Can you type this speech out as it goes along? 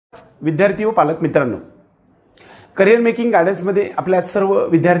विद्यार्थी व पालक मित्रांनो, करिअर मेकिंग गायडन्समध्ये आपल्या सर्व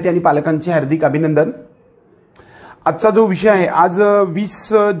विद्यार्थी आणि पालकांचे हार्दिक अभिनंदन। आजचा जो विषय आहे, आज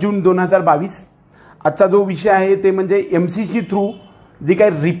 20 जून 2022, आजचा जो विषय आहे ते म्हणजे MCC थ्रू जी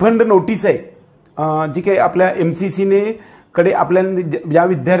काही रिफंड नोटीस आहे, जी काही आपल्या MCCने कडे आपल्या ज्या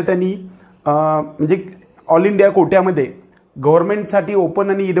विद्यार्थ्यांनी म्हणजे ऑल इंडिया कोट्यामध्ये गव्हर्नमेंटसाठी ओपन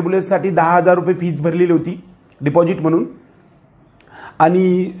आणि EWS साठी 10,000 रुपये फीज भरलेली होती डिपॉझिट म्हणून,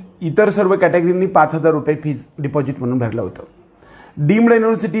 आणि इतर सर्व कॅटेगरींनी 5,000 रुपये फीज डिपॉझिट म्हणून भरलं होतं। डीम्ड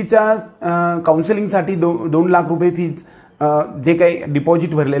युनिव्हर्सिटीच्या काउन्सिलिंगसाठी 2 लाख रुपये फीज जे काही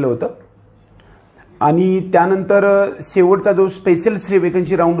डिपॉझिट भरलेलं होतं, आणि त्यानंतर शेवटचा जो स्पेशल श्री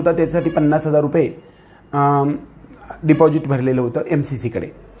वेकन्सी राऊंड होता त्यासाठी 50,000 रुपये डिपॉझिट भरलेलं होतं MCC कडे।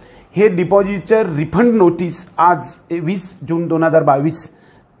 हे डिपॉझिटचं रिफंड नोटीस आज 20 जून 2022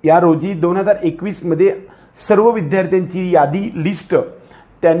 या रोजी 2021 मध्ये सर्व विद्यार्थ्यांची यादी लिस्ट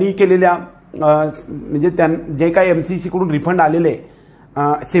त्यांनी केलेल्या म्हणजे जे काही MCC कडून रिफंड आलेले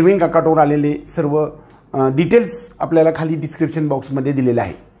सेव्हिंग अकाउंटवर आलेले सर्व डिटेल्स आपल्याला खाली डिस्क्रिप्शन बॉक्समध्ये दिलेले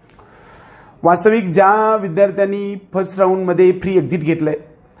आहे। वास्तविक ज्या विद्यार्थ्यांनी फर्स्ट राऊंडमध्ये फ्री एक्झिट घेतलंय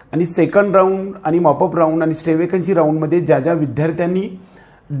आणि सेकंड राऊंड आणि मॉपअप राऊंड आणि स्टे वेकन्सी राऊंडमध्ये ज्या विद्यार्थ्यांनी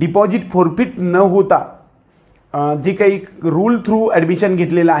डिपॉझिट फॉरफिट न होता जे काही रूल थ्रू ॲडमिशन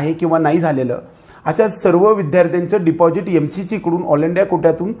घेतलेलं आहे किंवा नाही झालेलं, अशा सर्व विद्यार्थ्यांचं डिपॉझिट MCC कडून ऑल इंडिया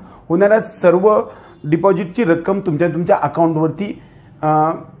कोट्यातून होणाऱ्या सर्व डिपॉझिटची रक्कम तुमच्या अकाउंटवरती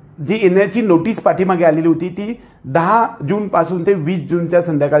जी येण्याची नोटीस पाठीमागे आलेली होती ती 10 जूनपासून ते 20 जूनच्या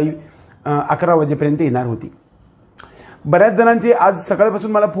संध्याकाळी 11 वाजेपर्यंत येणार होती। बऱ्याच जणांचे आज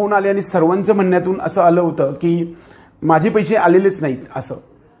सकाळपासून मला फोन आले आणि सर्वांचं म्हणण्यातून असं आलं होतं की माझे पैसे आलेलेच नाहीत असं।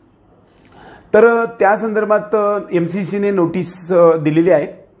 तर त्या संदर्भात MCCने नोटीस दिलेली आहे।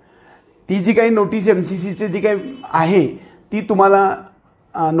 ती जी काही नोटीस MCCची जी काही आहे ती तुम्हाला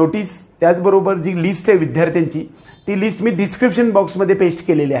नोटीस, त्याचबरोबर जी लिस्ट आहे विद्यार्थ्यांची ती लिस्ट मी डिस्क्रिप्शन बॉक्समध्ये पेस्ट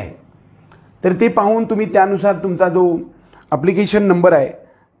केलेली आहे। तर ते पाहून तुम्ही त्यानुसार तुमचा जो ॲप्लिकेशन नंबर आहे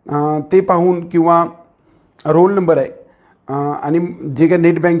ते पाहून किंवा रोल नंबर आहे आणि जे काही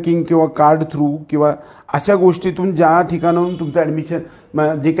नेट बँकिंग किंवा कार्ड थ्रू किंवा अशा गोष्टीतून ज्या ठिकाणाहून तुमचं ॲडमिशन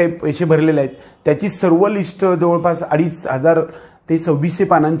जे काही पैसे भरलेले आहेत त्याची सर्व लिस्ट जवळपास 2,500 ते 2600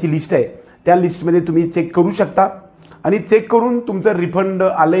 पानांची लिस्ट आहे। त्या लिस्टमध्ये तुम्ही चेक करू शकता आणि चेक करून तुमचं रिफंड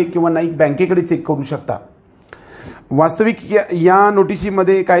आलंय किंवा नाही बँकेकडे चेक करू शकता। वास्तविक या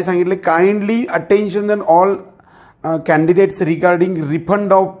नोटिसीमध्ये काय सांगितले, kindly attention on all candidates regarding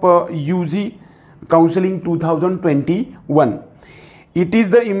refund of UG counseling 2021.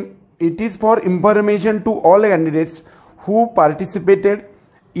 It is for information to all candidates who participated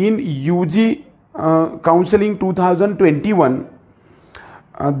in UG counseling 2021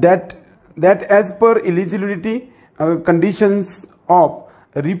 that as per eligibility conditions of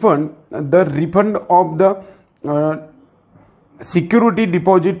refund, the refund of the security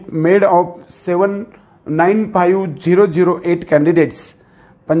deposit made of 795,008 candidates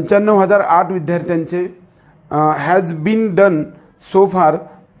 95,008 विद्यार्थ्यांचे has bin done so फार,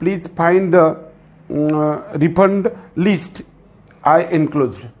 please find the refund list I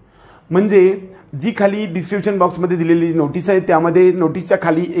enclosed. म्हणजे जी खाली description बॉक्समध्ये दिलेली notice आहे त्यामध्ये नोटीसच्या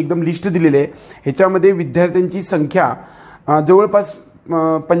खाली एकदम लिस्ट दिलेली आहे। ह्याच्यामध्ये विद्यार्थ्यांची संख्या जवळपास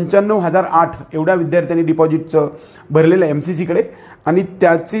 95,008 एवढ्या विद्यार्थ्यांनी डिपॉझिटचं भरलेलं आहे MCC कडे, आणि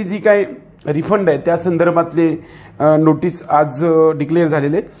त्याची जी काय रिफंड आहे त्या संदर्भातले नोटीस आज डिक्लेअर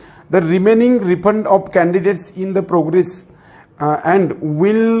झालेले। The remaining refund of candidates in the progress and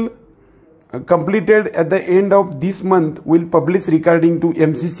will completed at the end of this month will publish regarding to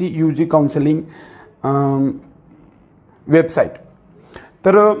MCC UG counseling website।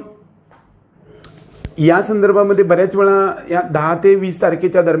 तर या संदर्भामध्ये बऱ्याच वेळा या 10 ते 20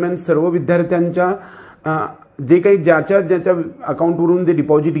 तारखेच्या दरम्यान सर्व विद्यार्थ्यांच्या जे काही ज्याच्या अकाउंटवरून जे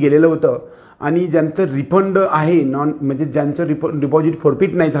डिपॉझिट गेलेलं होतं आणि ज्यांचं रिफंड आहे म्हणजे ज्यांचं डिपॉझिट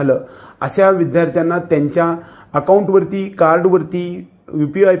फॉरफिट नाही झालं अशा विद्यार्थ्यांना त्यांच्या अकाउंटवरती कार्डवरती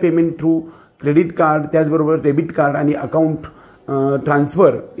UPI payment through credit card, त्याचबरोबर डेबिट कार्ड आणि अकाउंट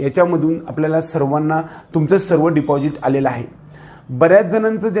ट्रान्सफर याच्यामधून आपल्याला सर्वांना तुमचं सर्व डिपॉझिट आलेलं आहे। बऱ्याच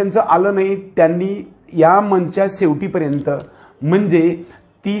जणांचं ज्यांचं आलं नाही त्यांनी या मंथच्या शेवटीपर्यंत म्हणजे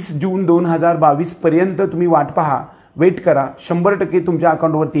 30 जून 2022 पर्यंत तुम्ही वाट पहा, वेट करा, 100% तुमच्या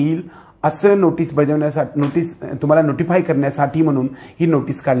अकाउंटवरती येईल असं नोटीस बजावण्यासाठी, नोटीस तुम्हाला नोटिफाय करण्यासाठी म्हणून ही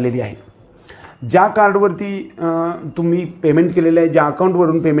नोटीस काढलेली आहे। ज्या कार्डवरती तुम्ही पेमेंट केलेलं आहे, ज्या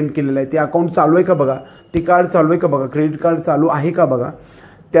अकाउंटवरून पेमेंट केलेलं आहे ते अकाउंट चालू आहे का बघा, ते कार्ड चालू आहे का बघा, क्रेडिट कार्ड चालू आहे का बघा,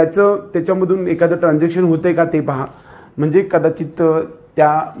 त्याच्यामधून एखादं ट्रान्झॅक्शन होतंय का ते पहा। म्हणजे कदाचित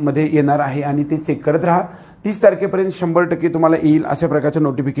त्यामध्ये येणार आहे आणि ते चेक करत राहा. 30 तारखेपर्यंत 100% तुम्हाला येईल अशा प्रकारचं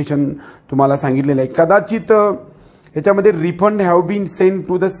नोटिफिकेशन तुम्हाला सांगितलेलं आहे. कदाचित याच्यामध्ये refund have bin send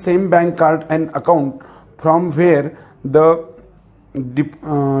to the same bank card and account from where the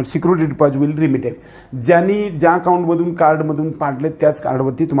security deposit will remitted. ज्यांनी ज्या अकाउंटमधून कार्डमधून पाडले त्याच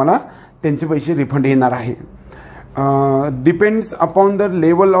कार्डवरती तुम्हाला त्यांचे पैसे रिफंड येणार आहे. Depends upon the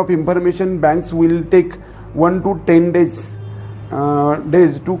level of information banks will take 1 to 10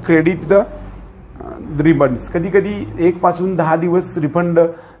 days to credit the refunds. कधी कधी 1 पासून 10 दिवस रिफंड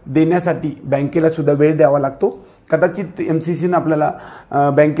देण्यासाठी बँकेला सुद्धा वेळ द्यावा लागतो. कदाचित MCCनं आपल्याला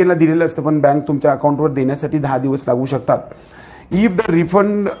बँकेला दिलेलं असतं पण बँक तुमच्या अकाउंटवर देण्यासाठी 10 दिवस लागू शकतात. If the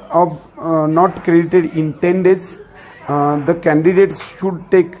refund of not credited in 10 days the candidates should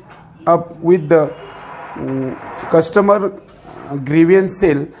take up with the customer grievance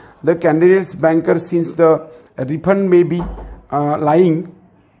sale the candidates banker since the refund may be lying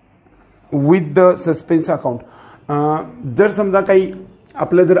with the suspense account. जर समजा काही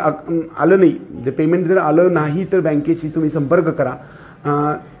आपलं जर आलं नाही, जे payment जर आलं नाही तर बँकेशी तुम्ही संपर्क करा.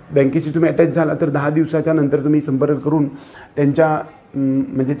 बँकेशी तुम्ही अटॅच झाला तर 10 दिवसाच्या नंतर तुम्ही संपर्क करून त्यांच्या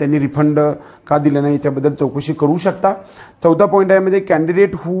म्हणजे त्यांनी रिफंड का दिलं नाही याच्याबद्दल चौकशी करू शकता. 4था पॉईंट आहे मध्ये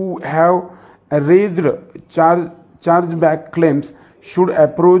candidate who have raised charge back claims should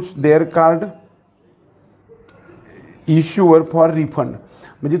approach there card इश्यूवर for refund.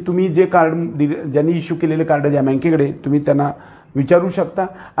 म्हणजे तुम्ही जे कार्ड ज्यांनी इश्यू केलेले कार्ड ज्या बँकेकडे तुम्ही त्यांना विचारू शकता.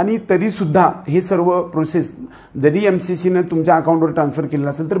 आणि तरीसुद्धा हे सर्व प्रोसेस जरी MCCनं तुमच्या अकाउंटवर ट्रान्सफर केलेलं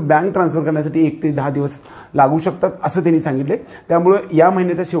असेल तर बँक ट्रान्सफर करण्यासाठी 1 ते 10 दिवस लागू शकतात असं त्यांनी सांगितले. त्यामुळं या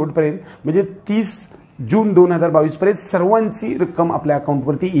महिन्याच्या शेवटपर्यंत म्हणजे 30 जून 2022 पर्यंत सर्वांची रक्कम आपल्या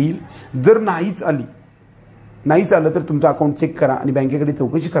अकाउंटवरती येईल. जर नाहीच आलं तर तुमचं अकाउंट चेक करा आणि बँकेकडे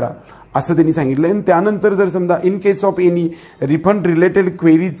चौकशी करा असं त्यांनी सांगितलं. आणि त्यानंतर जर समजा in case of any refund related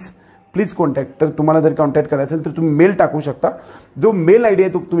queries please contact, तर तुम्हाला जर कॉन्टॅक्ट करायचं असेल तर तुम्ही मेल टाकू शकता. जो मेल ID आहे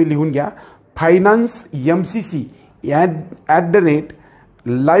तो तुम्ही लिहून घ्या,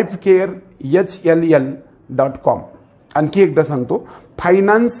 financemcc@lifecarehll.com. आणखी एकदा सांगतो,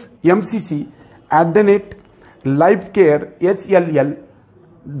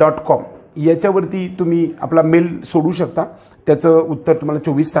 financemcc@lifecarehll.com याच्यावरती तुम्ही आपला मेल सोडू शकता. त्याचं उत्तर तुम्हाला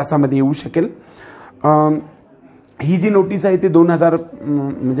 24 तासामध्ये येऊ शकेल. ही जी नोटीस आहे ते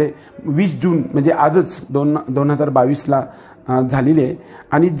 20 जून म्हणजे आजच 2022ला झालेली आहे.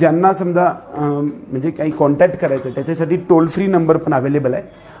 आणि ज्यांना समजा म्हणजे काही कॉन्टॅक्ट करायचं आहे त्याच्यासाठी टोल फ्री नंबर पण अवेलेबल आहे.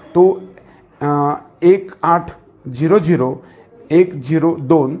 तो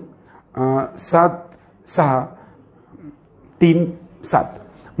 1800-27637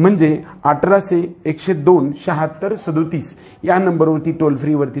 म्हणजे 1800-102-7637 या नंबरवरती टोल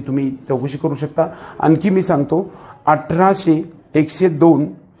फ्रीवरती तुम्ही चौकशी करू शकता. आणखी मी सांगतो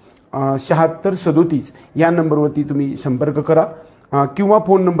 1800-102-7637 या नंबरवरती तुम्ही संपर्क करा किंवा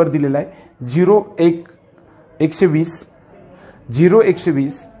फोन नंबर दिलेला आहे 0120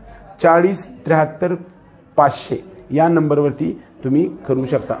 4073 या नंबरवरती तुम्ही करू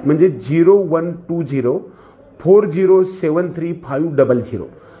शकता. म्हणजे 0120-4073-500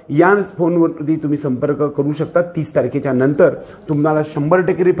 या फोनवरती तुम्ही संपर्क करू शकता. 30 तारखेच्या नंतर तुम्हाला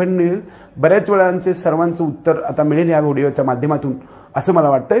 100% रिफंड मिळेल. बऱ्याच वेळांचे सर्वांचं उत्तर आता मिळेल ह्या व्हिडिओच्या माध्यमातून असं मला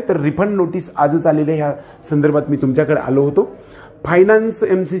वाटतंय. तर रिफंड नोटीस आजच आलेली ह्या संदर्भात मी तुमच्याकडे आलो होतो.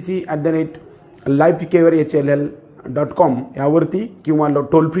 financemcc@lifecarehll.com यावरती किंवा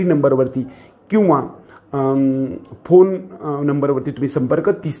टोल फ्री नंबरवरती किंवा फोन नंबरवरती तुम्ही संपर्क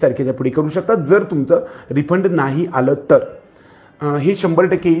 30 तारखेच्या पुढे करू शकता. जर तुमचं रिफंड नाही आलं तर हे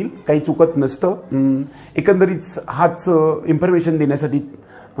 100% येईल, काही चुकत नसतं. एकंदरीत हाच इन्फॉर्मेशन देण्यासाठी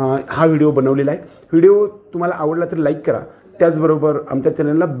हा व्हिडिओ बनवलेला आहे. व्हिडिओ तुम्हाला आवडला तर लाईक करा. त्याचबरोबर आमच्या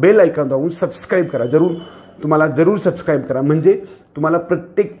चॅनलला बेल आयकॉन दाबून सबस्क्राईब करा. जरूर सबस्क्राईब करा. म्हणजे तुम्हाला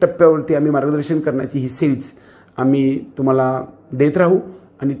प्रत्येक टप्प्यावरती आम्ही मार्गदर्शन करण्याची ही सिरीज आम्ही तुम्हाला देत राहू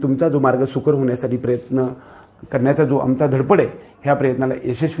आणि तुमचा जो मार्ग सुकर होण्यासाठी प्रयत्न करण्याचा जो आमचा धडपड आहे ह्या प्रयत्नाला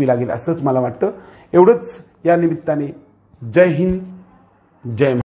यशस्वी लागेल असंच मला वाटतं. एवढंच या निमित्ताने. जय हिंद, जय